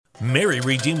Mary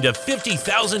redeemed a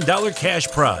 $50,000 cash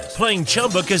prize playing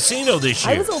Chumba Casino this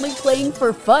year. I was only playing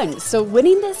for fun, so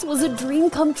winning this was a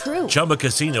dream come true. Chumba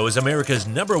Casino is America's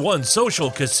 #1 social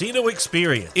casino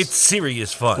experience. It's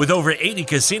serious fun. With over 80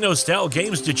 casino-style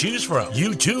games to choose from,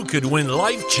 you too could win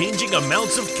life-changing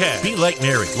amounts of cash. Be like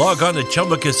Mary. Log on to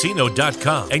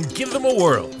ChumbaCasino.com and give them a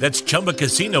whirl. That's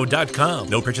ChumbaCasino.com.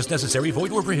 No purchase necessary.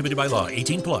 Void where prohibited by law.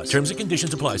 18+. Terms and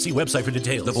conditions apply. See website for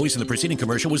details. The voice in the preceding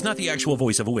commercial was not the actual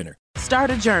voice of a winner. Start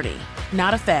a journey,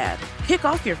 not a fad. Kick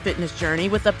off your fitness journey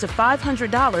with up to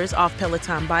 $500 off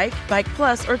Peloton Bike, Bike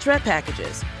Plus, or Tread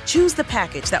packages. Choose the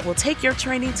package that will take your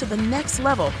training to the next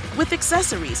level with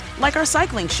accessories like our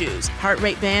cycling shoes, heart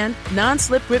rate band,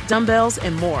 non-slip grip dumbbells,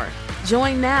 and more.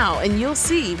 Join now and you'll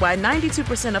see why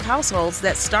 92% of households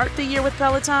that start the year with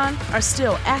Peloton are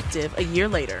still active a year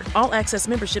later. All access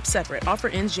membership separate. Offer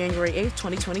ends January 8th,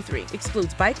 2023.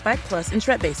 Excludes Bike, Bike Plus, and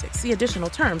Tread Basics. See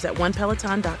additional terms at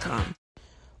onepeloton.com.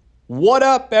 What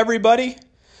up, everybody?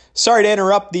 Sorry to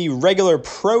interrupt the regular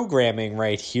programming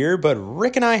right here, but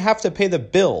Rick and I have to pay the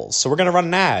bills, so we're going to run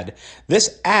an ad.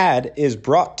 This ad is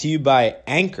brought to you by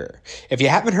Anchor. If you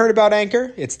haven't heard about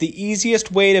Anchor, it's the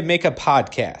easiest way to make a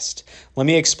podcast. Let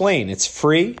me explain. It's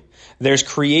free. There's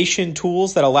creation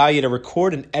tools that allow you to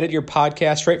record and edit your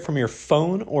podcast right from your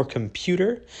phone or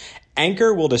computer.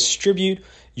 Anchor will distribute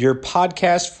your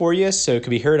podcast for you so it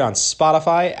can be heard on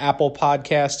Spotify, Apple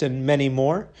Podcast, and many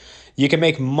more. You can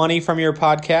make money from your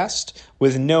podcast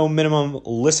with no minimum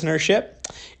listenership.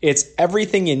 It's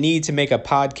everything you need to make a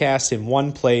podcast in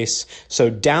one place.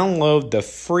 So download the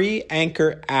free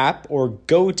Anchor app or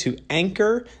go to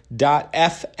anchor.fm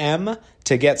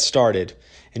to get started.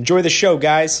 Enjoy the show,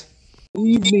 guys.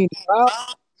 Evening, Rob.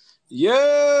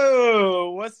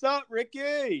 Yo, what's up,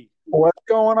 Ricky? What's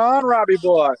going on, Robbie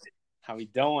boy? How we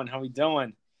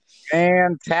doing?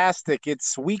 Fantastic.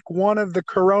 It's week 1 of the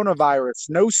coronavirus.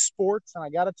 No sports, and I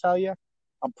got to tell you,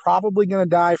 I'm probably going to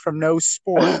die from no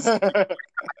sports.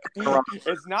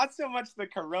 It's not so much the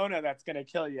corona that's going to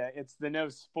kill you. It's the no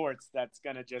sports that's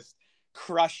going to just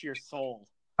crush your soul.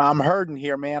 I'm hurting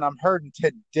here, man. I'm hurting.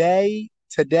 Today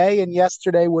and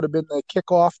yesterday would have been the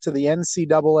kickoff to the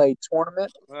NCAA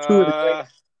tournament.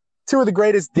 Two of the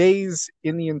greatest days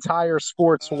in the entire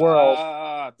sports world.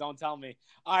 Don't tell me.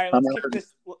 All right,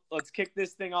 let's kick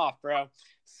this thing off, bro.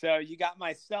 So you got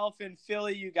myself in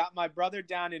Philly. You got my brother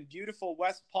down in beautiful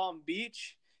West Palm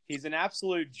Beach. He's an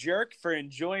absolute jerk for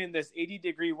enjoying this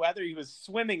 80-degree weather. He was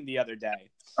swimming the other day.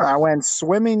 I went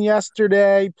swimming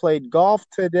yesterday, played golf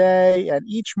today, and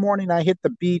each morning I hit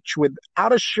the beach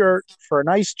without a shirt for a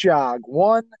nice jog.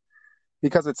 1,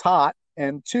 because it's hot,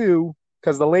 and 2,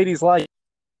 because the ladies like it.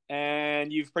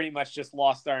 And you've pretty much just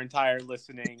lost our entire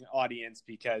listening audience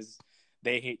because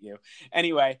they hate you.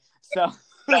 Anyway, so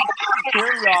here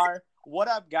we are. What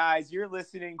up, guys? You're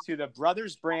listening to the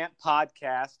Brothers Brant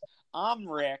podcast. I'm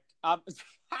Rick.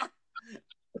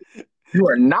 You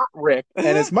are not Rick.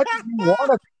 And as much as you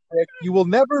want to be Rick, you will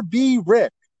never be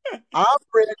Rick. I'm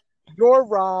Rick. You're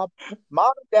Rob.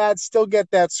 Mom and Dad still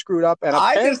get that screwed up. And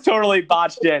I just totally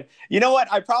botched it. You know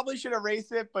what? I probably should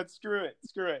erase it, but screw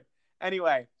it.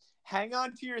 Anyway, hang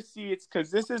on to your seats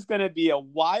because this is going to be a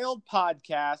wild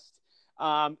podcast.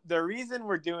 The reason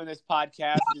we're doing this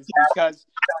podcast is because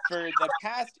for the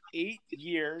past 8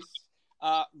 years,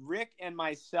 Rick and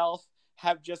myself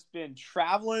have just been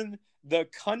traveling the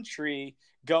country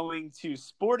going to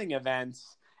sporting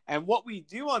events. And what we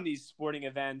do on these sporting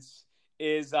events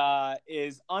is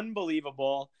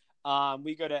unbelievable.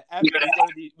 We go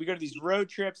to these road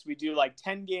trips. We do like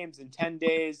 10 games in 10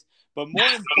 days. But more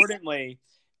importantly,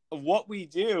 what we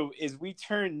do is we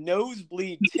turn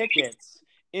nosebleed tickets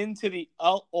into the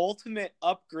ultimate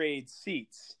upgrade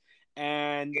seats.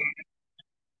 And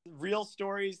real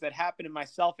stories that happen to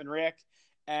myself and Rick.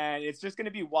 And it's just going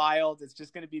to be wild. It's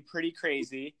just going to be pretty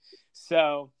crazy.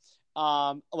 So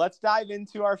let's dive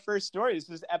into our first story. This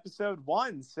is episode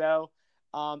 1. So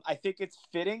I think it's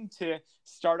fitting to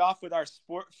start off with our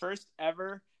first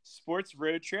ever sports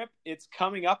road trip. It's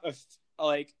coming up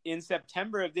in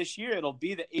September of this year. It'll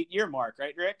be the 8-year mark,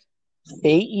 right, Rick?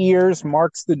 8 years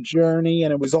marks the journey,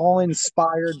 and it was all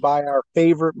inspired by our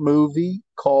favorite movie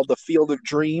called The Field of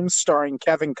Dreams, starring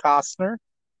Kevin Costner.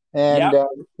 And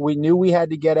we knew we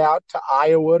had to get out to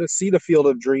Iowa to see The Field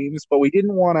of Dreams, but we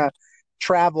didn't want to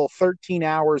travel 13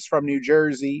 hours from New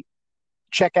Jersey,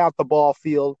 check out the ball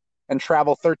field, and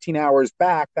travel 13 hours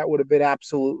back. That would have been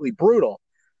absolutely brutal.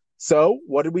 So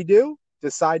what did we do?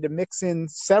 Decide to mix in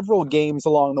several games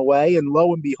along the way, and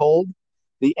lo and behold,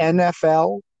 the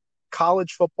NFL,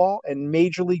 college football, and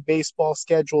Major League Baseball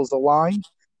schedules aligned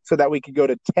so that we could go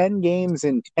to 10 games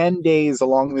in 10 days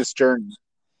along this journey.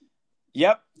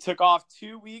 Yep, took off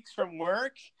 2 weeks from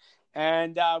work,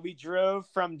 and we drove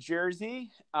from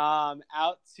Jersey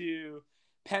out to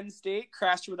Penn State.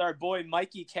 Crashed with our boy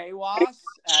Mikey Kawas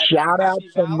at Shout out Happy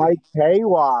to Valley. Mike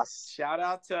Haywas. Shout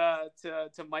out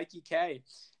to Mikey K.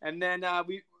 And then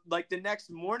we like the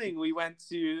next morning we went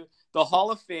to the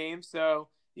Hall of Fame. So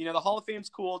the Hall of Fame's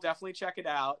cool. Definitely check it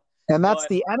out. And that's But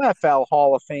the NFL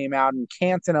Hall of Fame out in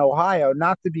Canton, Ohio,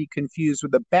 not to be confused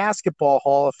with the Basketball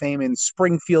Hall of Fame in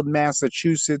Springfield,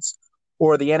 Massachusetts,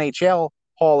 or the NHL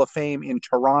Hall of Fame in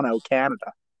Toronto,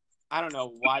 Canada. I don't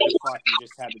know why the fuck you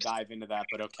just had to dive into that,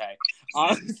 but okay.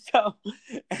 So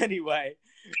anyway,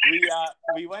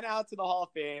 we went out to the Hall of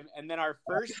Fame, and then our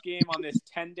first game on this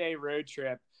 10-day road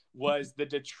trip was the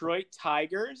Detroit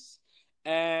Tigers.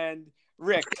 And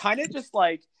Rick, kind of just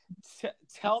like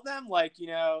tell them, like,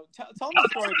 tell them the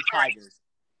story of the Tigers.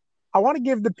 I want to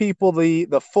give the people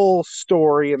the full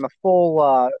story and the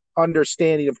full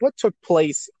understanding of what took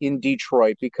place in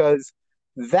Detroit, because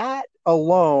that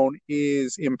alone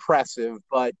is impressive,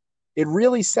 but it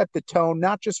really set the tone,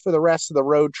 not just for the rest of the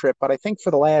road trip, but I think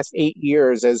for the last 8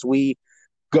 years as we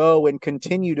go and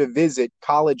continue to visit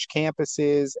college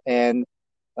campuses and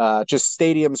just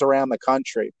stadiums around the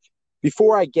country.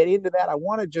 Before I get into that,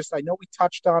 I know we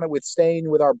touched on it with staying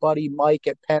with our buddy Mike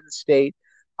at Penn State.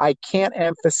 I can't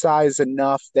emphasize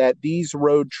enough that these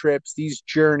road trips, these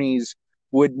journeys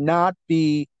would not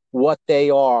be what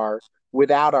they are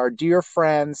without our dear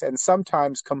friends and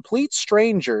sometimes complete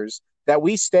strangers that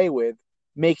we stay with,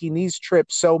 making these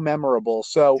trips so memorable.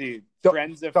 So, dude,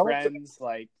 friends of friends,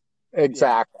 like,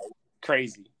 exactly. Yeah,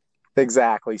 crazy.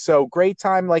 Exactly. So great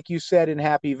time, like you said, in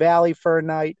Happy Valley for a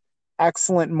night.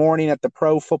 Excellent morning at the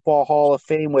Pro Football Hall of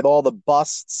Fame with all the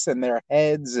busts and their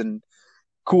heads and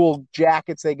cool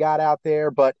jackets they got out there.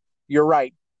 But you're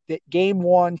right. Game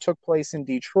one took place in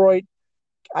Detroit.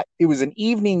 It was an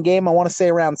evening game. I want to say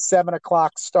around 7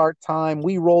 o'clock start time.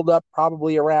 We rolled up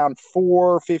probably around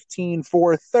 4:15,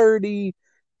 4:30.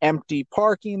 Empty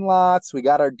parking lots. We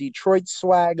got our Detroit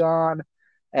swag on,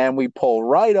 and we pull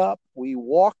right up. We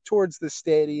walk towards the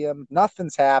stadium.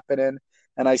 Nothing's happening.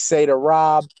 And I say to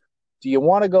Rob, do you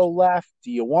want to go left?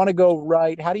 Do you want to go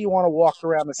right? How do you want to walk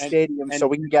around the stadium so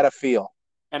we can get a feel?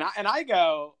 And I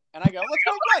go, let's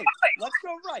go right. Let's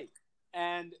go right.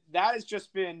 And that has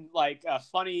just been like a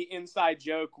funny inside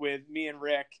joke with me and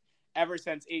Rick ever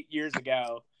since 8 years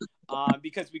ago,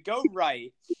 because we go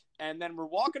right, and then we're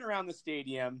walking around the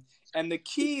stadium, and the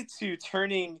key to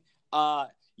turning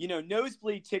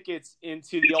nosebleed tickets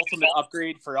into the ultimate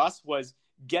upgrade for us was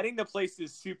getting the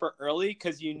places super early,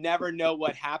 because you never know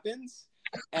what happens.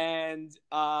 And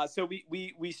so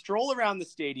we stroll around the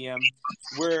stadium.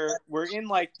 We're in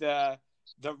like the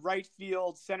right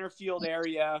field, center field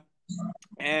area,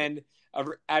 and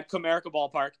at Comerica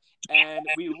Ballpark, and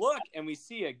we look and we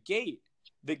see a gate.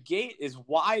 The gate is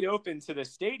wide open to the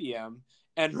stadium,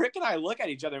 and Rick and I look at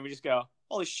each other and we just go,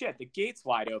 holy shit, the gate's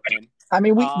wide open. I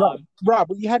mean, Rob,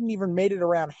 we hadn't even made it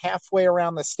around halfway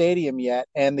around the stadium yet,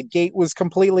 and the gate was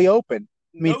completely open.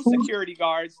 I mean, no security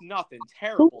guards, nothing.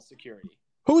 Terrible security.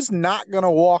 Who's not going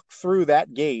to walk through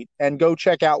that gate and go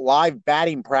check out live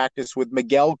batting practice with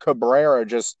Miguel Cabrera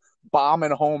just bombing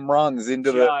home runs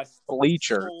into the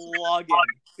bleachers?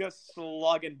 Just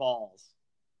slugging balls.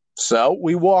 So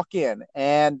we walk in,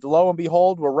 and lo and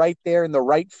behold, we're right there in the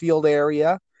right field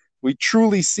area. We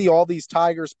truly see all these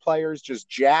Tigers players just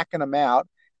jacking them out.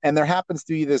 And there happens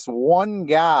to be this one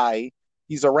guy,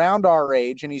 he's around our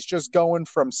age, and he's just going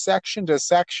from section to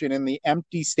section in the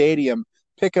empty stadium,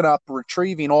 picking up,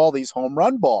 retrieving all these home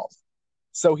run balls.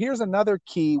 So here's another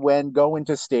key when going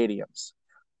to stadiums.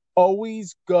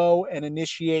 Always go and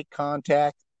initiate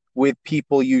contact with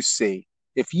people you see.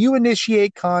 If you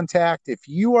initiate contact, if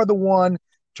you are the one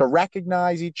to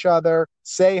recognize each other,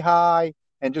 say hi,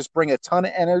 and just bring a ton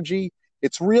of energy,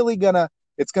 it's going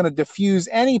to diffuse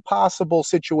any possible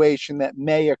situation that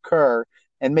may occur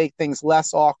and make things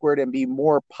less awkward and be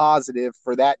more positive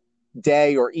for that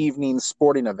day or evening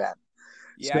sporting event.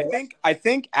 Yeah, so, I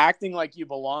think acting like you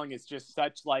belong is just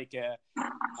such like a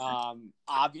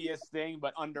obvious thing,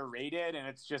 but underrated. And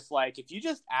it's just like, if you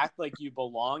just act like you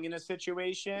belong in a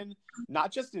situation,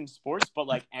 not just in sports, but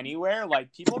like anywhere,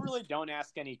 like people really don't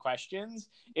ask any questions.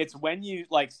 It's when you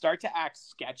like start to act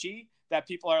sketchy that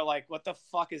people are like, what the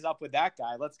fuck is up with that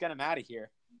guy? Let's get him out of here.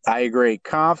 I agree.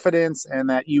 Confidence and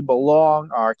that you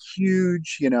belong are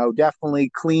huge,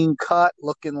 definitely clean cut,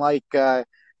 looking like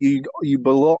you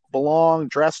belong,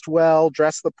 dressed well,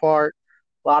 dressed the part.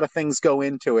 A lot of things go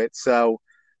into it. So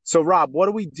So, Rob, what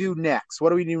do we do next? What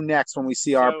do we do next when we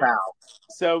see our So pal?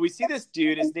 so we see this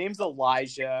dude. His name's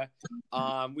Elijah.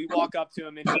 We walk up to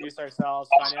him, introduce ourselves,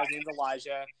 find out his name's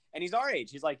Elijah, and he's our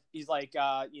age. He's like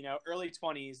early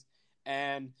 20s,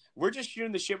 and we're just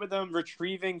shooting the shit with him,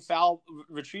 retrieving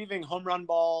home run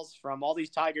balls from all these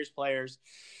Tigers players.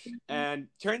 And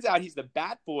turns out he's the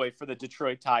bat boy for the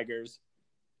Detroit Tigers.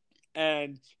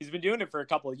 And he's been doing it for a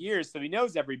couple of years, so he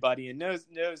knows everybody and knows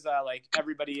like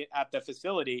everybody at the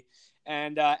facility.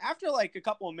 And after like a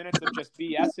couple of minutes of just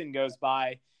BSing goes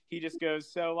by, he just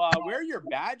goes, "So where are your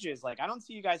badges? Like, I don't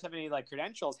see you guys have any like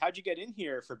credentials. How'd you get in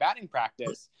here for batting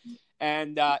practice?"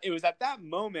 And it was at that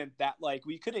moment that like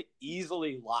we could have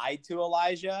easily lied to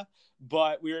Elijah,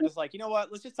 but we were just like, you know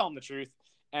what? Let's just tell him the truth.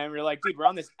 And we are like, dude, we're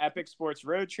on this epic sports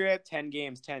road trip, 10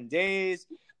 games, 10 days.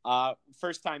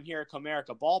 First time here at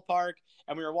Comerica Ballpark,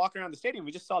 and we were walking around the stadium.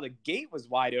 We just saw the gate was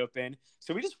wide open,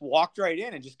 so we just walked right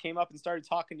in and just came up and started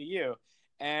talking to you.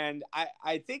 And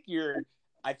I think you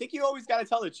always got to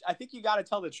tell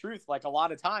the truth, like a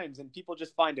lot of times, and people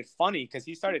just find it funny because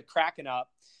he started cracking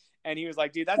up, and he was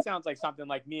like, "Dude, that sounds like something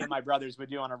like me and my brothers would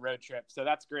do on a road trip." So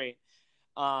that's great.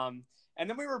 And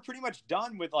then we were pretty much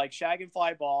done with like shag and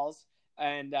fly balls,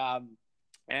 and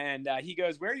he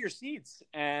goes, "Where are your seats?"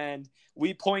 And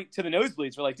we point to the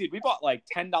nosebleeds. We're like, "Dude, we bought like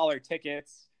 $10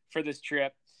 tickets for this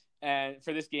trip and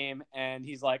for this game." And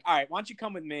he's like, "All right, why don't you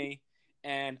come with me,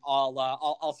 and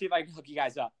I'll see if I can hook you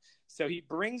guys up." So he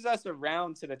brings us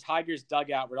around to the Tigers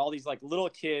dugout with all these like little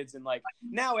kids, and like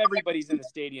now everybody's in the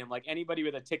stadium. Like anybody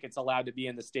with a ticket's allowed to be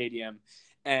in the stadium.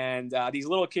 And these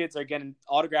little kids are getting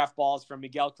autograph balls from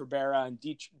Miguel Cabrera and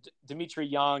Dimitri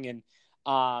Young, and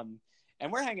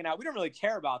we're hanging out. We don't really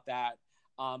care about that.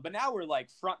 But now we're like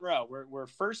front row. We're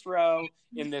first row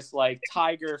in this like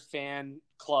Tiger fan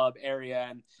club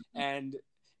area.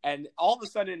 And all of a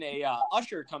sudden a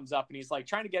usher comes up, and he's like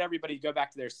trying to get everybody to go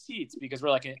back to their seats because we're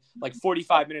like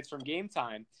 45 minutes from game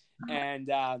time.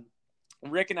 And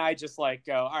Rick and I just like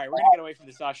go, "All right, we're going to get away from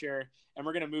this usher, and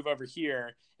we're going to move over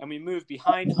here." And we move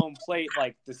behind home plate,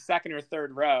 like the second or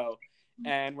third row.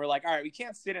 And we're like, "All right, we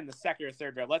can't sit in the second or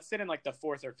third row. Let's sit in like the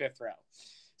fourth or fifth row."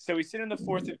 So we sit in the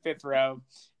fourth and fifth row.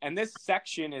 And this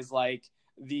section is like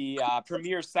the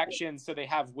premier section. So they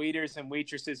have waiters and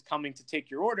waitresses coming to take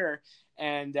your order.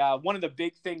 And one of the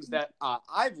big things that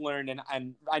I've learned,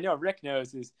 and I know Rick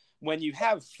knows, is when you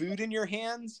have food in your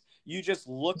hands, you just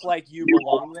look like you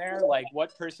belong there. Like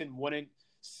what person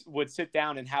would sit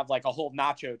down and have like a whole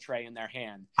nacho tray in their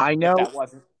hand? I If know, that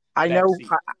wasn't I their know, seat.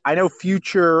 I know.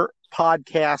 Future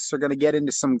podcasts are going to get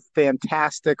into some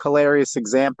fantastic, hilarious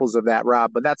examples of that,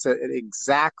 Rob. But that's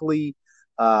exactly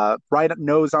right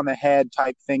nose on the head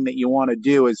type thing that you want to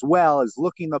do, as well as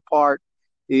looking the part.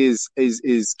 Is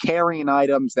carrying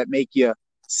items that make you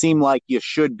seem like you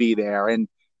should be there. And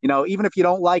even if you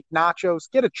don't like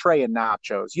nachos, get a tray of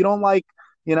nachos. You don't like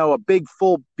a big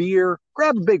full beer,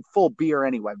 grab a big full beer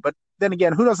anyway. But then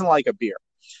again, who doesn't like a beer?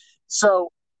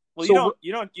 So Well,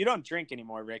 you don't drink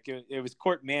anymore, Rick. It was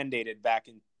court mandated back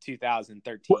in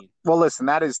 2013. Well, listen,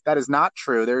 that is not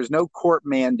true. There is no court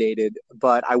mandated,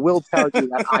 but I will tell you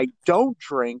that I don't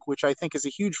drink, which I think is a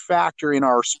huge factor in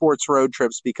our sports road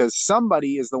trips, because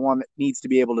somebody is the one that needs to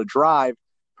be able to drive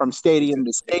from stadium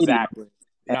to stadium. Exactly.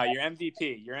 No, you're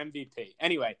MVP. You're MVP.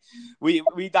 Anyway,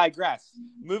 we digress.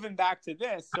 Moving back to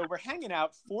this, so we're hanging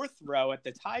out fourth row at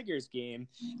the Tigers game,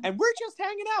 and we're just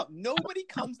hanging out. Nobody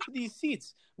comes to these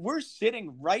seats. We're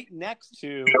sitting right next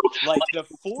to, like, the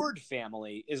Ford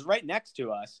family is right next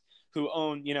to us, who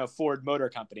own, Ford Motor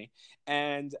Company,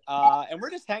 and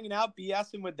we're just hanging out,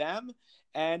 BSing with them.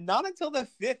 And not until the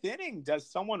fifth inning does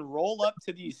someone roll up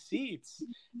to these seats,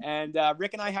 and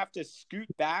Rick and I have to scoot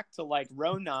back to like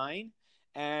row 9.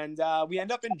 And we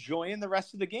end up enjoying the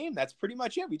rest of the game. That's pretty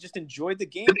much it. We just enjoyed the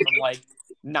game from like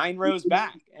 9 rows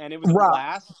back, and it was a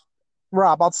blast.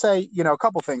 Rob, I'll say, a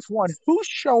couple things. One, who's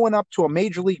showing up to a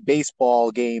Major League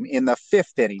Baseball game in the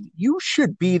 5th inning? You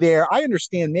should be there. I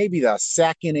understand maybe the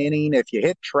 2nd inning if you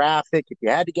hit traffic, if you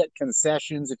had to get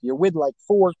concessions, if you're with like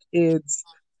 4 kids,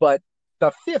 but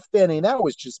the 5th inning, that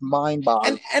was just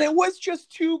mind-boggling. And it was just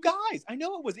 2 guys. I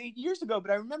know it was 8 years ago,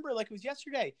 but I remember like it was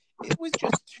yesterday. It was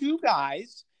just 2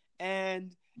 guys,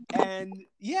 and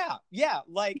yeah,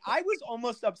 like I was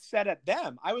almost upset at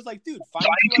them. I was like, dude, find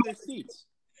 2 other seats.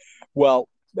 Well,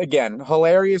 again,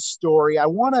 hilarious story. I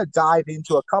want to dive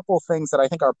into a couple things that I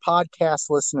think our podcast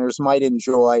listeners might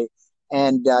enjoy.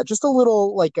 And just a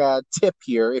little like a tip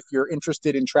here, if you're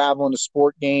interested in traveling to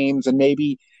sport games and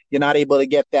maybe you're not able to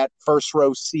get that first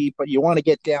row seat, but you want to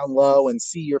get down low and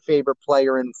see your favorite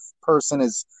player in person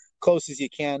as close as you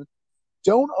can.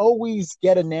 don't always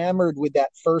get enamored with that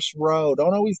first row.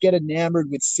 Don't always get enamored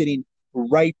with sitting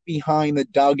right behind the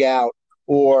dugout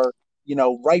or,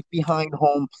 right behind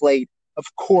home plate. Of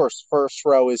course, first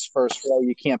row is first row.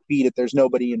 You can't beat it. There's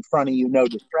nobody in front of you, no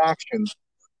distractions.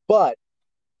 But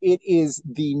it is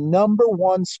the number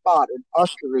one spot an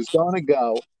usher is going to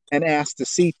go and ask to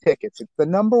see tickets. It's the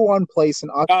number one place an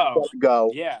usher is going to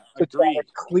go yeah, to try to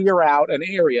agreed. clear out an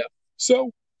area.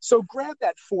 So grab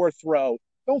that fourth row.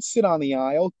 Don't sit on the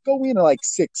aisle. Go in like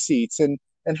 6 seats and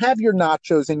have your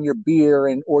nachos and your beer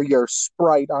and or your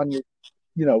Sprite on your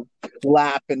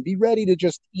lap and be ready to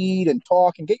just eat and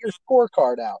talk and get your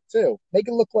scorecard out too. Make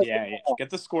it look like Yeah. Get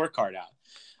the scorecard out.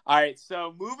 All right,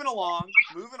 so moving along,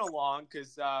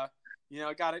 because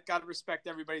got to respect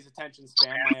everybody's attention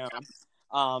span, my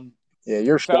own. Yeah,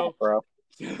 you're so, bro.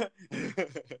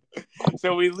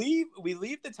 So we leave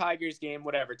the Tigers game,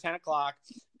 whatever, 10 o'clock,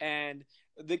 and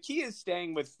the key is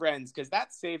staying with friends because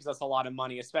that saves us a lot of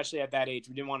money, especially at that age.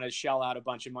 We didn't want to shell out a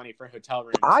bunch of money for hotel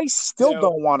rooms. I still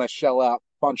don't want to shell out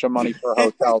a bunch of money for a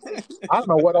hotel room. I don't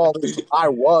know what all this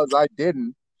I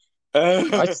didn't.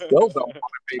 I still don't want to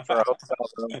pay for a hotel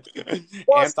room.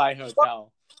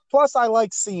 Anti-hotel. Plus, I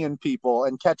like seeing people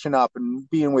and catching up and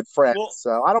being with friends.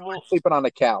 So I don't like sleeping on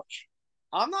the couch.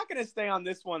 I'm not going to stay on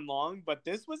this one long, but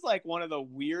this was like one of the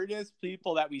weirdest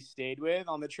people that we stayed with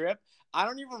on the trip. I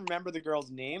don't even remember the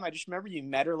girl's name. I just remember you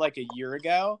met her like a year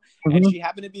ago, and she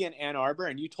happened to be in Ann Arbor,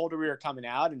 and you told her we were coming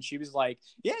out, and she was like,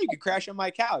 yeah, you could crash on my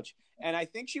couch. And I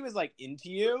think she was like into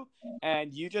you,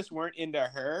 and you just weren't into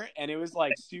her, and it was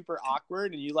like super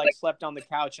awkward, and you like slept on the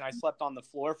couch, and I slept on the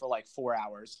floor for like 4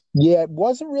 hours. Yeah, it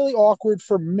wasn't really awkward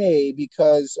for me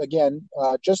because, again,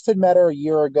 just had met her a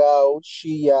year ago.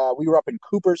 We were up in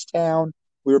Cooperstown.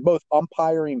 We were both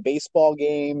umpiring baseball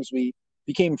games. We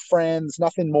became friends,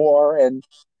 nothing more. And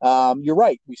you're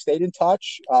right. We stayed in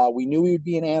touch. We knew we would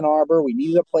be in Ann Arbor. We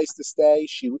needed a place to stay.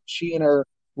 She and her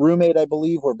roommate, I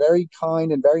believe, were very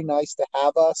kind and very nice to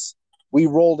have us. We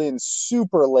rolled in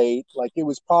super late. Like it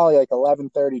was probably like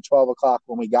 11:30, 12 o'clock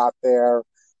when we got there.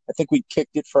 I think we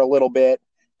kicked it for a little bit.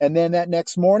 And then that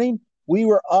next morning, we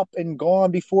were up and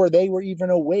gone before they were even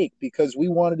awake because we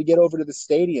wanted to get over to the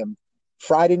stadium.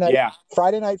 Friday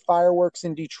night fireworks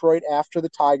in Detroit after the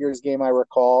Tigers game, I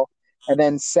recall. And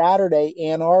then Saturday,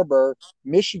 Ann Arbor,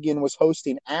 Michigan was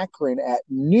hosting Akron at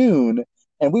noon.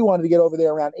 And we wanted to get over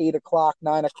there around 8 o'clock,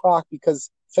 9 o'clock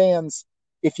because fans,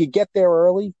 if you get there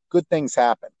early, good things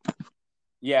happen.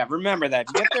 Yeah, remember that.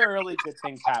 If you get there early, good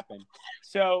things happen.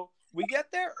 So we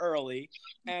get there early,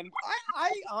 and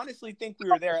I honestly think we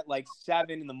were there at like 7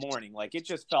 in the morning. Like it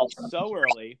just felt so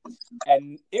early,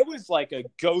 and it was like a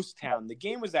ghost town. The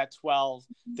game was at 12.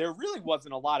 There really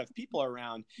wasn't a lot of people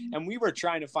around, and we were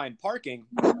trying to find parking.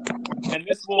 And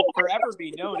this will forever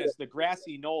be known as the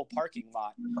Grassy Knoll parking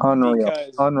lot.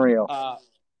 Unreal.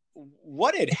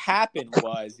 What had happened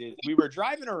was we were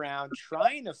driving around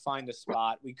trying to find a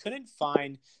spot. We couldn't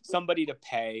find somebody to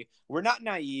pay. We're not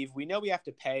naive. We know we have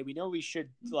to pay. We know we should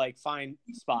like find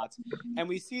spots. And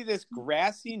we see this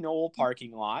Grassy Knoll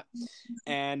parking lot,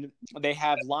 and they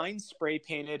have lines spray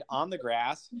painted on the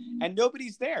grass, and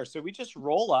nobody's there. So we just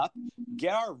roll up,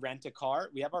 get our rent-a-car.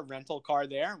 We have our rental car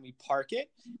there, and we park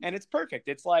it, and it's perfect.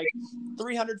 It's like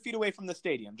 300 feet away from the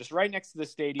stadium, just right next to the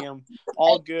stadium.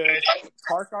 All good.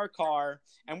 Park our car,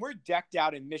 and we're decked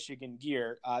out in Michigan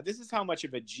gear. This is how much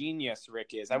of a genius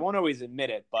Rick is. I won't always admit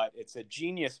it, but it's a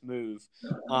genius move.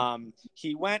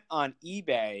 He went on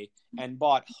eBay and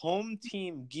bought home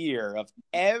team gear of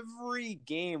every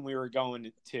game we were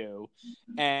going to.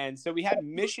 And so we had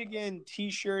Michigan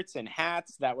t-shirts and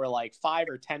hats that were like $5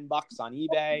 or $10 on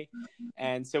eBay.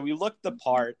 And so we looked the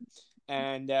part,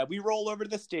 and we roll over to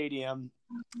the stadium.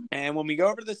 And when we go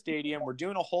over to the stadium, we're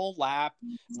doing a whole lap.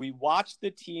 We watch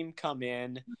the team come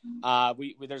in.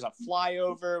 There's a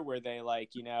flyover where they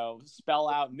spell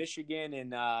out Michigan in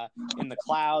the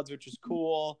clouds, which is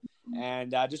cool,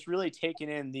 and just really taking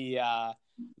in the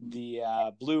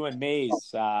blue and maize,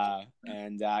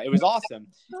 and it was awesome.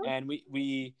 And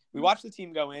we watched the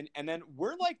team go in, and then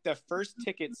we're like the first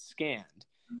ticket scanned.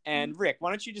 And Rick, why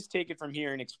don't you just take it from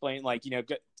here and explain,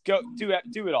 go do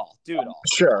it all.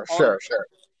 Sure.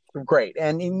 Great.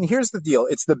 And here's the deal.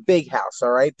 It's the big house.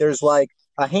 All right. There's like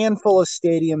a handful of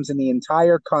stadiums in the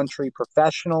entire country,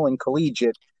 professional and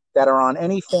collegiate, that are on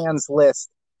any fan's list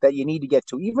that you need to get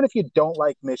to. Even if you don't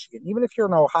like Michigan, even if you're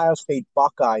an Ohio State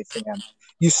Buckeye fan,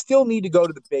 you still need to go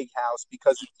to the big house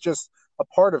because it's just a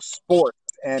part of sports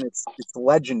and it's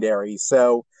legendary.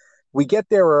 So we get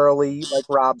there early, like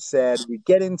Rob said. We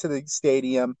get into the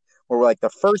stadium. We're like the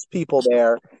first people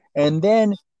there. And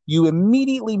then you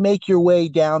immediately make your way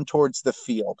down towards the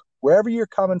field. wherever you're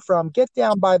coming from, get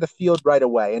down by the field right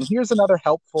away. And here's another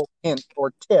helpful hint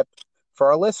or tip for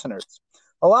our listeners.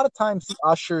 A lot of times the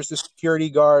ushers, the security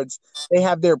guards, they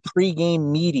have their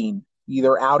pregame meeting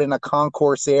either out in a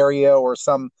concourse area or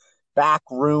some back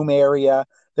room area.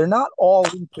 They're not all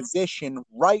in position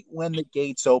right when the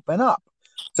gates open up.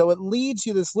 So it leaves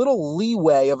you this little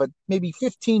leeway of a maybe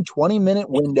 15, 20-minute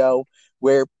window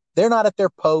where they're not at their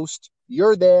post.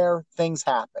 You're there. Things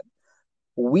happen.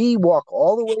 We walk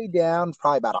all the way down,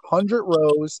 probably about 100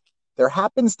 rows. There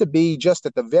happens to be just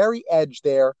at the very edge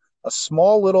there, a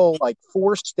small little like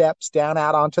 4 steps down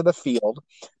out onto the field.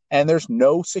 And there's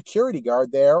no security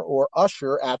guard there or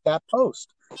usher at that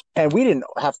post. And we didn't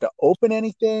have to open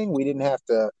anything. We didn't have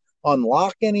to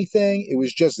unlock anything. It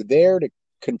was just there to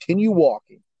continue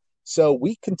walking. So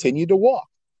we continued to walk.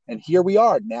 And here we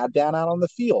are now down out on the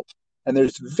field. And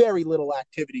there's very little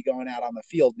activity going out on the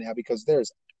field now because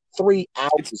there's 3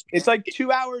 hours. It's like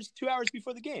 2 hours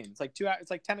before the game. It's like 2 hours.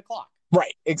 It's like 10 o'clock.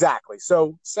 Right, exactly.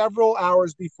 So several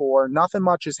hours before, nothing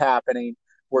much is happening.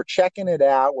 We're checking it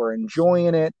out. We're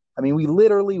enjoying it. I mean, we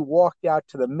literally walked out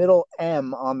to the middle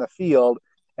M on the field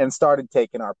and started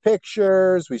taking our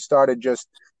pictures. We started just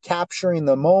capturing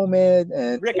the moment.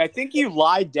 And Rick, I think you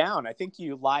lied down.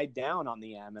 On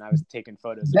the M, and I was taking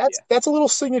photos of you. That's a little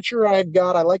signature I've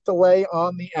got. I like to lay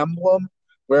on the emblem,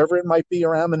 wherever it might be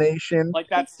around the nation. Like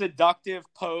that seductive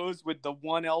pose with the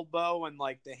one elbow and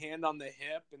like the hand on the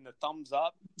hip and the thumbs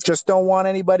up. Just don't want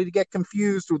anybody to get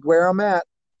confused with where I'm at.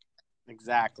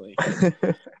 Exactly.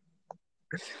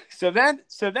 So then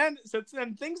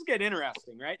things get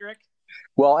interesting, right, Rick?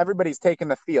 Well, everybody's taking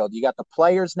the field. You got the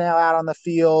players now out on the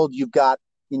field. You've got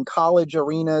in college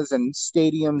arenas and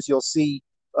stadiums, you'll see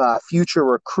future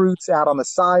recruits out on the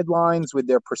sidelines with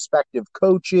their prospective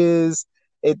coaches.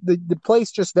 The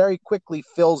place just very quickly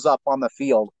fills up on the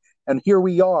field. And here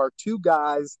we are, 2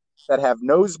 guys that have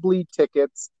nosebleed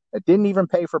tickets that didn't even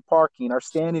pay for parking are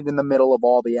standing in the middle of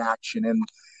all the action.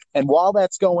 And while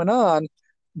that's going on,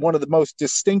 one of the most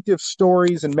distinctive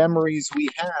stories and memories we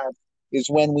have is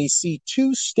when we see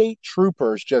 2 state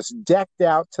troopers just decked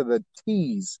out to the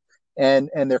T's and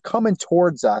they're coming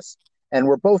towards us. And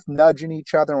we're both nudging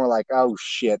each other and we're like, oh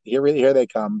shit, here they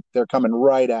come. They're coming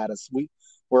right at us.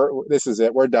 This is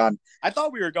it. We're done. I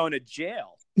thought we were going to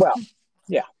jail. Well,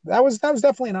 yeah, that was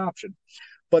definitely an option.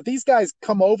 But these guys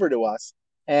come over to us,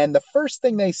 and the first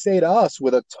thing they say to us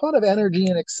with a ton of energy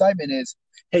and excitement is,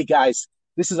 hey guys,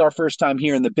 this is our first time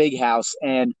here in the big house,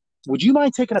 and would you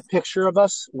mind taking a picture of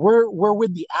us? We're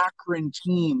with the Akron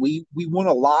team. We won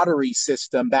a lottery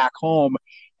system back home,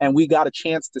 and we got a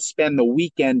chance to spend the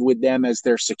weekend with them as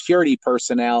their security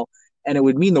personnel, and it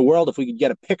would mean the world if we could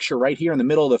get a picture right here in the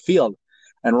middle of the field.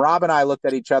 And Rob and I looked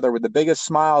at each other with the biggest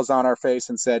smiles on our face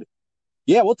and said,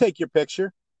 yeah, we'll take your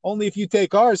picture. Only if you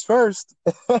take ours first.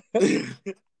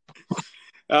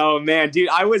 Oh, man, dude,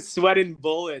 I was sweating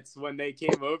bullets when they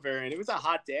came over. And it was a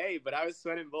hot day, but I was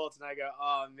sweating bullets. And I go,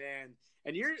 oh, man.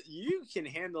 And you can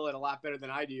handle it a lot better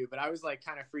than I do. But I was like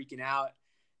kind of freaking out.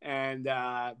 And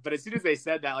but as soon as they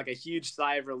said that, like a huge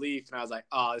sigh of relief, and I was like,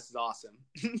 "Oh, this is awesome."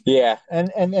 Yeah, and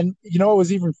you know what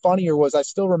was even funnier was I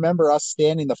still remember us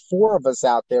standing, the 4 of us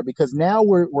out there, because now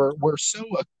we're so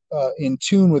in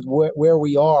tune with where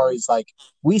we are. Is like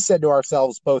we said to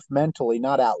ourselves, both mentally,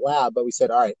 not out loud, but we said,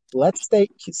 "All right, let's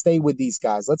stay with these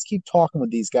guys. Let's keep talking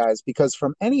with these guys," because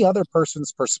from any other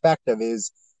person's perspective,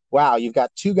 is wow, you've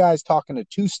got 2 guys talking to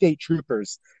 2 state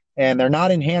troopers. And they're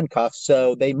not in handcuffs,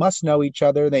 so they must know each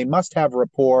other. They must have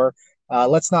rapport.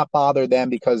 Let's not bother them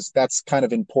because that's kind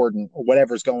of important,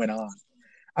 whatever's going on.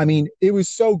 I mean, it was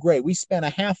so great. We spent a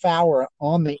half hour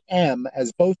on the M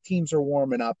as both teams are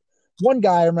warming up. One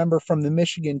guy I remember from the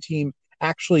Michigan team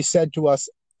actually said to us,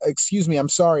 excuse me, I'm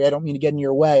sorry, I don't mean to get in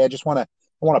your way. I want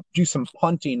to do some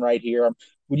punting right here.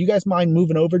 Would you guys mind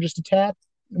moving over just a tad?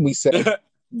 And we said,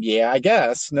 yeah, I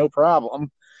guess, no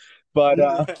problem. But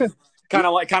Kind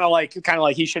of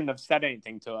like he shouldn't have said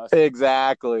anything to us.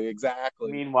 Exactly.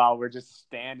 Meanwhile, we're just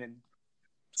standing.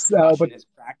 So, but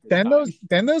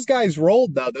then those guys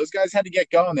rolled though. Those guys had to get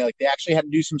going. They actually had to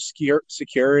do some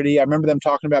security. I remember them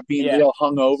talking about being real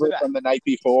hungover from the night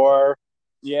before.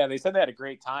 Yeah, they said they had a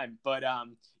great time. But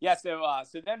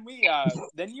so then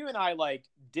then you and I like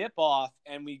dip off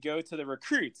and we go to the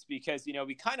recruits because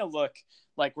we kind of look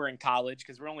like we're in college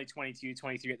because we're only 22,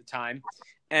 23 at the time,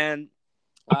 and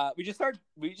we just start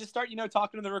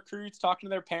talking to the recruits, talking to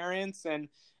their parents, and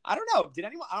I don't know.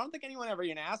 I don't think anyone ever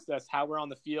even asked us how we're on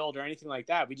the field or anything like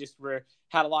that. We just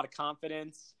had a lot of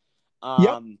confidence.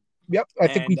 Yep. I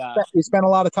think we spent a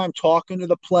lot of time talking to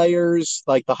the players,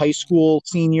 like the high school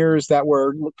seniors that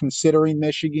were considering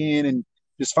Michigan, and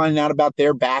just finding out about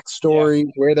their Yeah.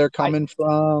 backstories, where they're coming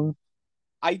from.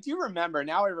 I do remember,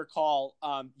 now I recall,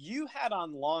 you had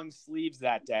on long sleeves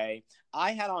that day.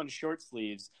 I had on short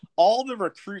sleeves. All the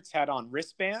recruits had on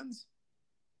wristbands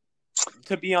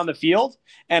to be on the field.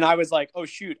 And I was like, oh,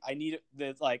 shoot, I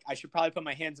should probably put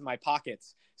my hands in my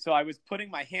pockets. So I was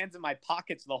putting my hands in my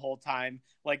pockets the whole time.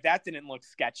 Like, that didn't look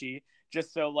sketchy.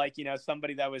 Just so, like,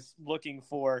 somebody that was looking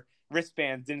for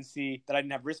wristbands didn't see that I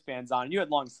didn't have wristbands on. You had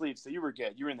long sleeves, so you were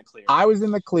good. You were in the clear. I was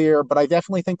in the clear, but I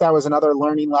definitely think that was another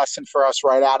learning lesson for us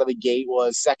right out of the gate.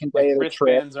 Was second day Like, of the trip.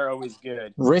 wristbands are always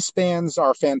good. Wristbands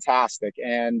are fantastic,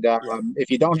 and Yeah. if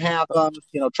you don't have them,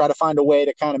 try to find a way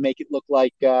to kind of make it look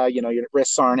like your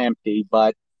wrists aren't empty.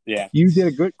 But Yeah. you did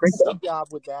a great So, job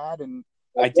with that, and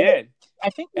I did. I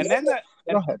think. And then go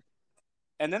ahead.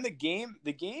 And then the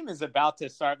game is about to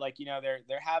start. Like,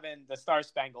 they're having the Star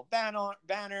Spangled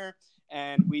Banner,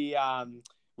 and we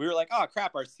were like, oh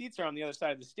crap, our seats are on the other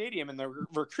side of the stadium, and the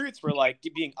recruits were like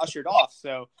being ushered off.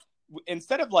 So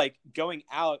instead of like going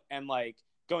out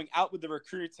with the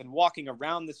recruits and walking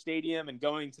around the stadium and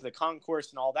going to the concourse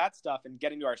and all that stuff and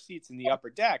getting to our seats in the upper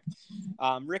deck,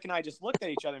 Rick and I just looked at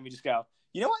each other and we just go,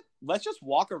 you know what? Let's just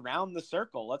walk around the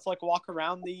circle. Let's like walk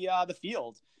around the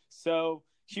field. So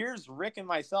here's Rick and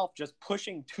myself just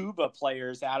pushing tuba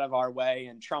players out of our way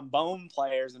and trombone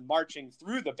players and marching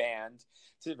through the band.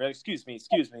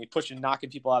 Knocking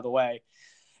people out of the way.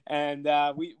 And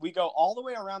we go all the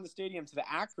way around the stadium to the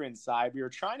Akron side. We were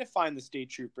trying to find the state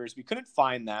troopers. We couldn't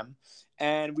find them.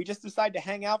 And we just decided to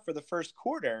hang out for the first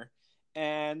quarter.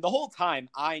 And the whole time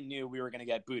I knew we were going to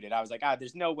get booted. I was like,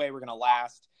 there's no way we're going to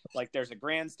last. Like, there's a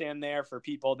grandstand there for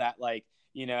people that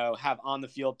have on the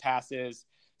field passes.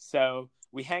 So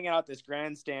we hang out at this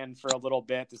grandstand for a little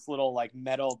bit, this little like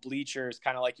metal bleachers,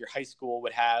 kind of like your high school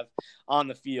would have on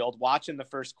the field, watching the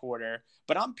first quarter.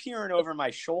 But I'm peering over my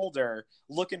shoulder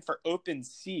looking for open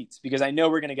seats because I know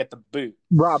we're going to get the boot.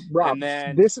 Rob, and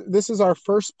then, this is our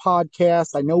first podcast.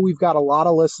 I know we've got a lot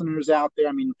of listeners out there.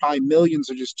 I mean, probably millions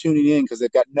are just tuning in because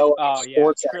they've got no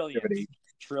sports activity.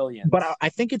 Trillions. But I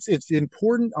think it's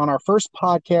important on our first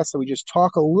podcast that we just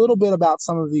talk a little bit about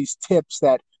some of these tips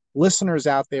that listeners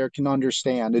out there can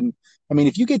understand. And I mean,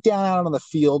 if you get down out on the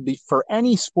field for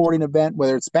any sporting event,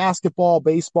 whether it's basketball,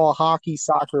 baseball, hockey,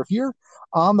 soccer, if you're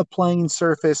on the playing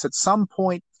surface at some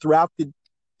point throughout the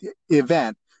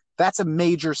event, that's a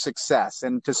major success.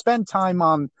 And to spend time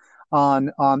on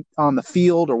the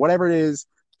field or whatever it is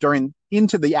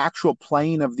into the actual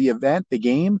playing of the event, the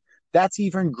game, that's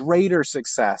even greater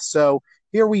success. So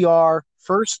here we are,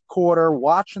 first quarter,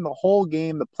 watching the whole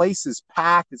game. The place is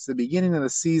packed. It's the beginning of the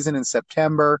season in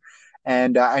September.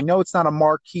 And I know it's not a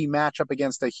marquee matchup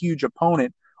against a huge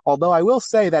opponent, although I will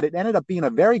say that it ended up being a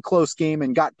very close game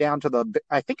and got down to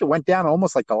I think it went down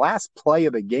almost like the last play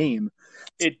of the game.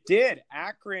 It did.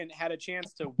 Akron had a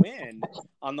chance to win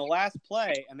on the last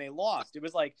play, and they lost. It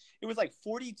was like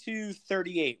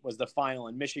 42-38 was the final,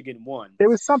 and Michigan won. It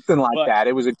was something like that.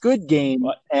 It was a good game,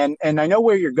 and I know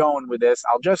where you're going with this.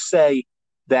 I'll just say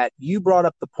that you brought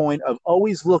up the point of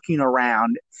always looking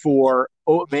around for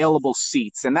available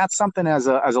seats, and that's something as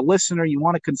a listener you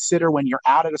want to consider when you're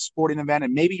out at a sporting event,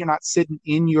 and maybe you're not sitting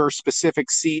in your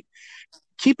specific seat.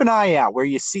 Keep an eye out where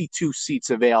you see two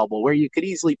seats available, where you could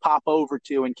easily pop over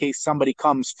to in case somebody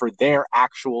comes for their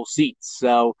actual seats.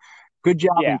 So good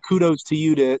job and kudos to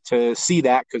you to see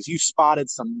that, because you spotted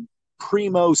some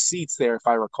primo seats there, if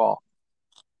I recall.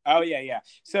 Oh, yeah.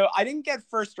 So I didn't get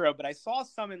first row, but I saw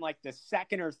some in like the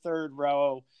second or third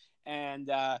row, and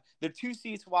the two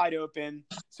seats wide open.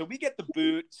 So we get the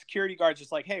boot. Security guard's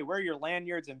just like, hey, where are your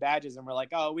lanyards and badges? And we're like,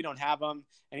 oh, we don't have them.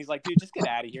 And he's like, dude, just get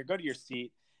out of here. Go to your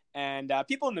seat. And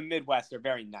people in the Midwest are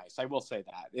very nice. I will say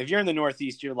that. If you're in the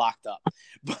Northeast, you're locked up.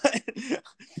 But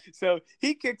so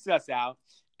he kicks us out,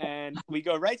 and we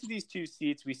go right to these two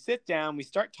seats. We sit down. We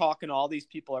start talking to all these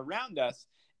people around us,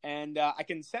 and I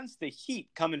can sense the heat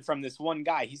coming from this one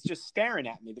guy. He's just staring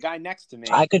at me, the guy next to me.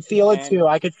 I could feel it too.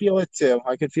 And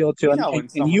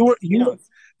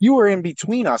you were in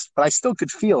between us, but I still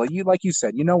could feel it. Like you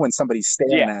said, when somebody's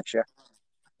staring at you.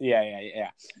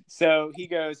 Yeah. So he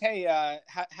goes, hey,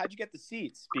 how'd you get the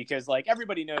seats? Because like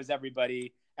everybody knows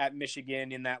everybody at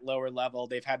Michigan in that lower level.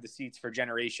 They've had the seats for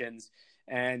generations.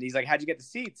 And he's like, how'd you get the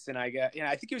seats? And I go,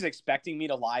 I think he was expecting me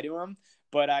to lie to him,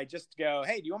 but I just go,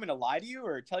 hey, do you want me to lie to you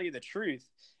or tell you the truth?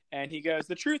 And he goes,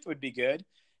 the truth would be good.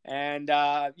 And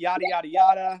yada, yada,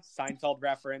 yada, Seinfeld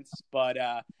reference. But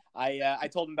I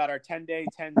told him about our 10-day,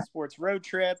 10 sports road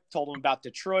trip, told him about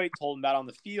Detroit, told him about on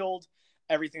the field,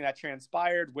 everything that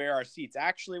transpired, where our seats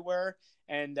actually were.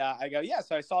 And I go, yeah,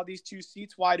 so I saw these two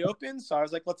seats wide open. So I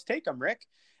was like, let's take them, Rick.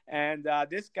 And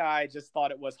this guy just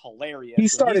thought it was hilarious. He And he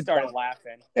started started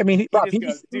laughing. I mean, He Rob, just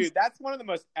goes, dude, that's one of the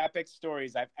most epic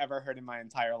stories I've ever heard in my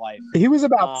entire life. he was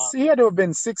about, he had to have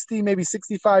been 60, maybe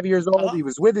 65 years old. He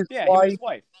was with his Yeah, he was wife. his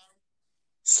wife.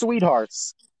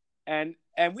 Sweethearts. And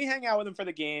we hang out with him for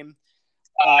the game.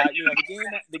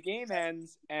 The game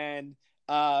ends, and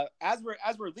as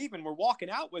we're leaving, we're walking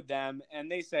out with them,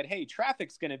 and they said, "Hey,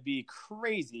 traffic's gonna be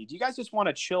crazy. Do you guys just want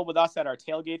to chill with us at our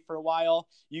tailgate for a while?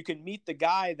 You can meet the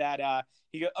guy that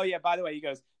he goes. Oh yeah, by the way, he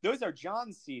goes. Those are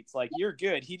John's seats. Like you're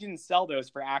good. He didn't sell those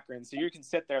for Akron, so you can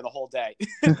sit there the whole day."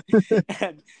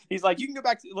 And he's like, "You can go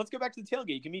back. Let's go back to the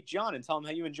tailgate. You can meet John and tell him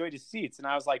how you enjoyed his seats." And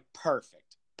I was like,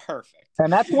 "Perfect."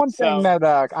 And that's one thing that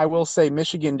I will say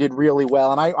Michigan did really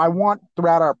well. And I want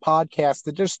throughout our podcast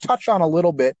to just touch on a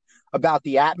little bit about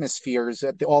the atmospheres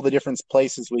at all the different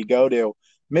places we go to.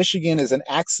 Michigan is an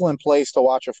excellent place to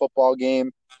watch a football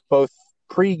game, both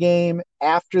pre-game,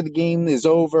 after the game is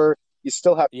over. You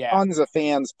still have tons of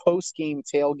fans post-game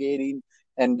tailgating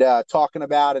and talking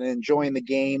about and enjoying the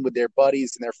game with their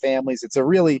buddies and their families. It's a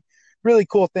really, really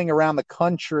cool thing around the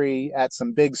country at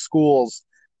some big schools.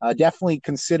 Definitely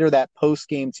consider that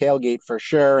post-game tailgate for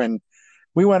sure. And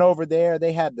we went over there.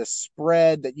 They had the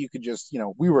spread that you could just,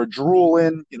 we were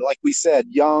drooling, like we said,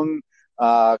 young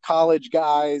college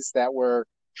guys that were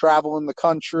traveling the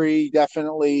country,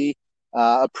 definitely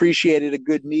appreciated a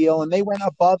good meal. And they went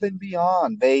above and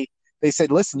beyond. They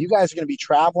said, listen, you guys are going to be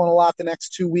traveling a lot the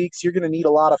next 2 weeks. You're going to need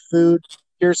a lot of food.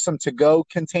 Here's some to-go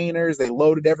containers. They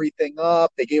loaded everything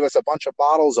up. They gave us a bunch of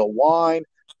bottles of wine.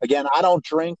 Again, I don't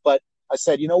drink, but I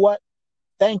said, you know what?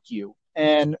 Thank you.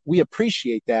 And we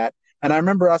appreciate that. And I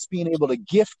remember us being able to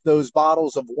gift those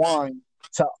bottles of wine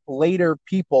to later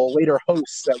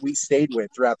hosts that we stayed with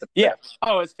throughout the trip. Yeah.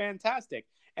 Oh, it's fantastic.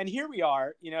 And here we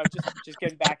are, just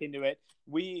getting back into it.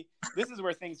 This is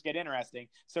where things get interesting.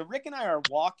 So Rick and I are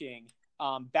walking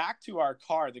back to our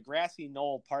car, the grassy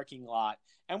knoll parking lot,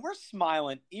 and we're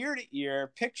smiling ear to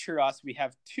ear. Picture us. We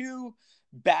have 2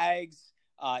 bags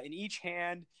in each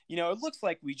hand. It looks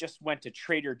like we just went to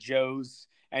Trader Joe's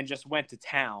and just went to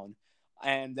town.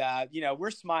 And,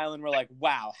 we're smiling. We're like,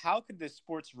 wow, how could this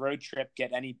sports road trip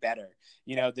get any better?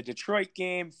 The Detroit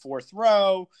game, 4th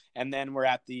row, and then we're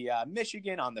at the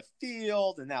Michigan on the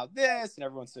field, and now this, and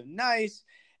everyone's so nice.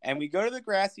 And we go to the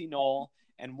grassy knoll,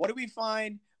 and what do we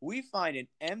find? We find an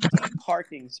empty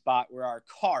parking spot where our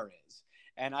car is.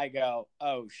 And I go,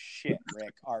 oh, shit,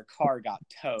 Rick, our car got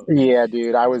towed. Yeah,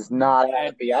 dude, I was not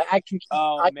happy. I can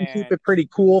keep it pretty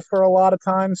cool for a lot of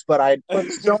times, but I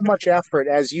put so much effort,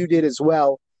 as you did as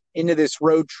well, into this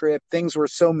road trip. Things were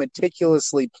so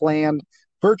meticulously planned,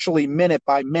 virtually minute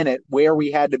by minute, where we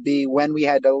had to be, when we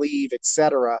had to leave,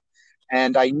 etc.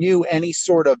 And I knew any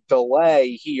sort of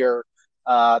delay here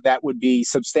that would be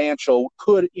substantial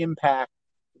could impact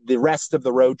the rest of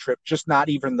the road trip, just not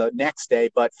even the next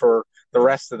day, but for the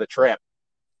rest of the trip.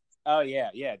 Oh yeah,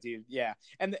 dude, yeah.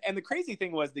 And the crazy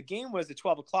thing was the game was at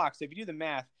 12 o'clock. So if you do the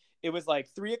math, it was like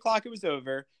 3 o'clock. It was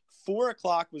over. 4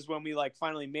 o'clock was when we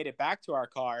finally made it back to our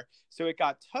car. So it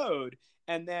got towed.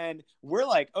 And then we're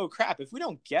like, oh crap, if we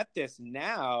don't get this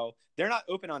now, they're not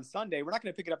open on Sunday. We're not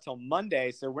going to pick it up till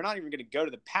Monday. So we're not even going to go to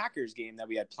the Packers game that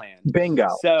we had planned. Bingo.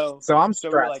 So I'm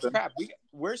stressing. We're like, crap,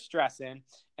 we're stressing.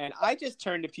 And I just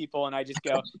turn to people and I just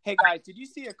go, hey guys, did you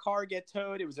see a car get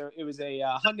towed? It was a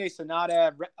Hyundai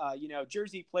Sonata,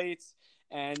 Jersey plates.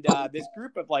 And this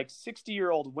group of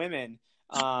 60-year-old women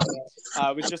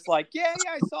was just like, yeah,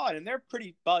 I saw it. And they're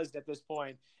pretty buzzed at this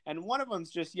point. And one of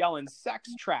them's just yelling,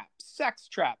 sex trap.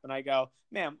 And I go,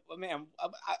 ma'am,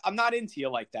 I'm not into you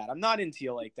like that.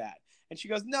 And she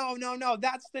goes, no,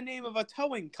 that's the name of a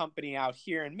towing company out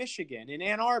here in Michigan, in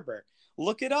Ann Arbor.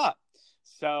 Look it up.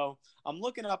 So I'm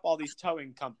looking up all these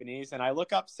towing companies, and I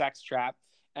look up sex trap,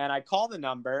 and I call the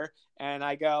number, and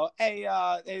I go, hey,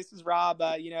 this is Rob.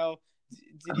 Did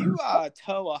you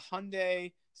tow a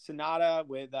Hyundai Sonata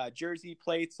with Jersey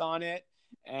plates on it?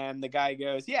 And the guy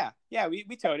goes, yeah, we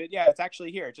towed it. Yeah, it's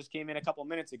actually here. It just came in a couple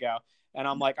minutes ago. And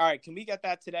I'm like, all right, can we get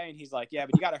that today? And he's like, yeah,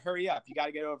 but you got to hurry up. You got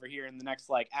to get over here in the next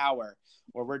hour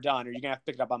or we're done, or you're going to have to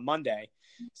pick it up on Monday.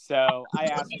 So I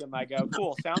asked him, I go,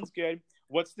 cool, sounds good.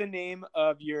 What's the name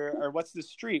of what's the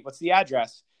street? What's the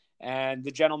address? And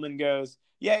the gentleman goes,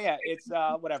 yeah, it's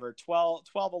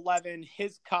 1211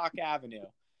 Hiscock Avenue.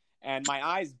 And my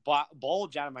eyes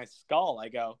bulge out of my skull. I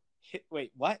go,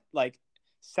 wait, what?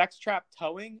 Sex trap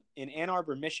towing in Ann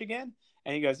Arbor, Michigan?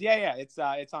 And he goes, yeah, it's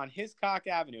on Hiscock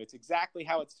Avenue. It's exactly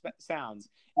how it sounds.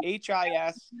 Hiscock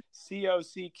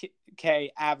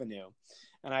Avenue.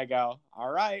 And I go,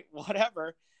 all right,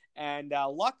 whatever. And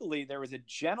luckily, there was a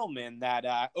gentleman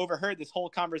that overheard this whole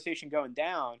conversation going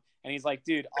down. And he's like,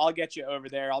 dude, I'll get you over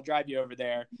there. I'll drive you over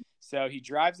there. So he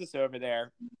drives us over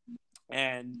there.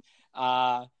 And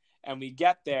we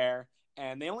get there.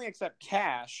 And they only accept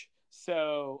cash.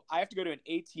 So I have to go to an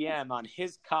ATM on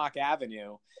Hiscock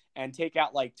Avenue and take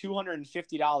out like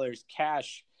 $250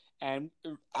 cash. And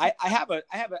I have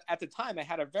at the time I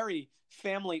had a very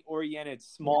family oriented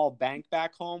small bank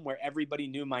back home where everybody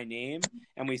knew my name,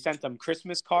 and we sent them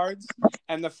Christmas cards.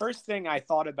 And the first thing I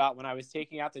thought about when I was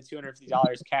taking out the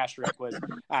 $250 cash, Rick, was,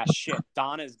 shit,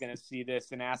 Donna's going to see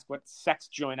this and ask what sex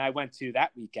joint I went to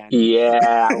that weekend.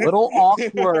 Yeah, a little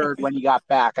awkward when you got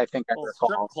back, I think I recall.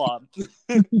 Strip club.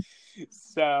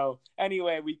 So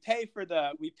anyway, we pay for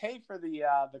the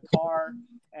car,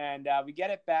 and we get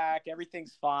it back.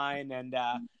 Everything's fine, and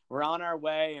we're on our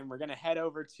way, and we're going to head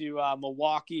over to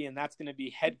Milwaukee, and that's going to be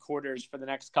headquarters for the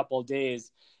next couple of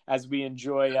days as we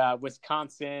enjoy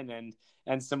Wisconsin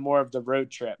and some more of the road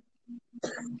trip.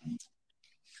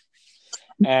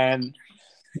 And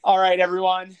all right,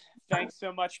 everyone, thanks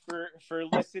so much for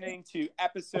listening to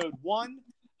episode 1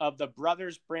 of the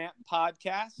Brothers Brant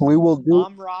podcast. We will do.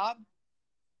 I'm Rob.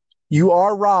 You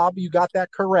are Rob. You got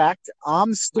that correct. I got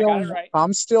it right.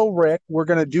 I'm still Rick. We're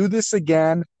going to do this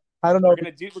again. I don't know. We're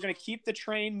going to keep the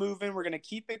train moving. We're going to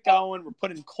keep it going. We're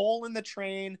putting coal in the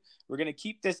train. We're going to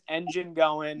keep this engine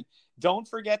going. Don't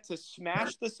forget to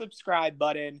smash the subscribe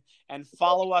button and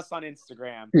follow us on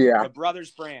Instagram. Yeah. The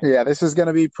Brothers Brand. Yeah, this is going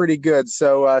to be pretty good.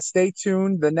 So stay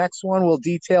tuned. The next one will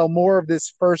detail more of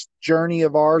this first journey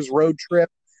of ours, road trip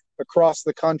across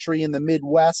the country in the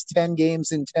Midwest, 10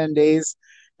 games in 10 days.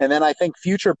 And then I think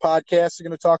future podcasts are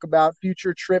going to talk about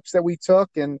future trips that we took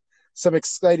and some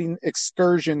exciting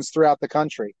excursions throughout the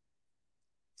country.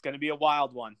 It's going to be a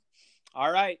wild one.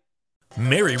 All right.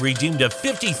 Mary redeemed a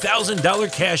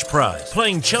 $50,000 cash prize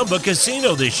playing Chumba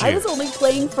Casino this year. I was only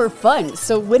playing for fun,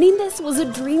 so winning this was a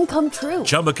dream come true.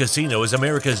 Chumba Casino is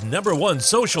America's #1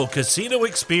 social casino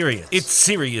experience. It's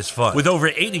serious fun. With over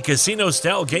 80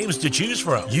 casino-style games to choose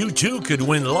from, you too could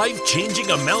win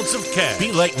life-changing amounts of cash.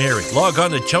 Be like Mary. Log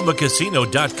on to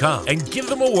ChumbaCasino.com and give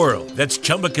them a whirl. That's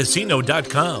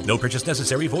ChumbaCasino.com. No purchase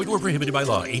necessary. Void or prohibited by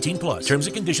law. 18+. Terms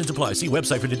and conditions apply. See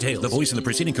website for details. The voice in the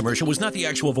preceding commercial was not the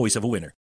actual voice of a winner.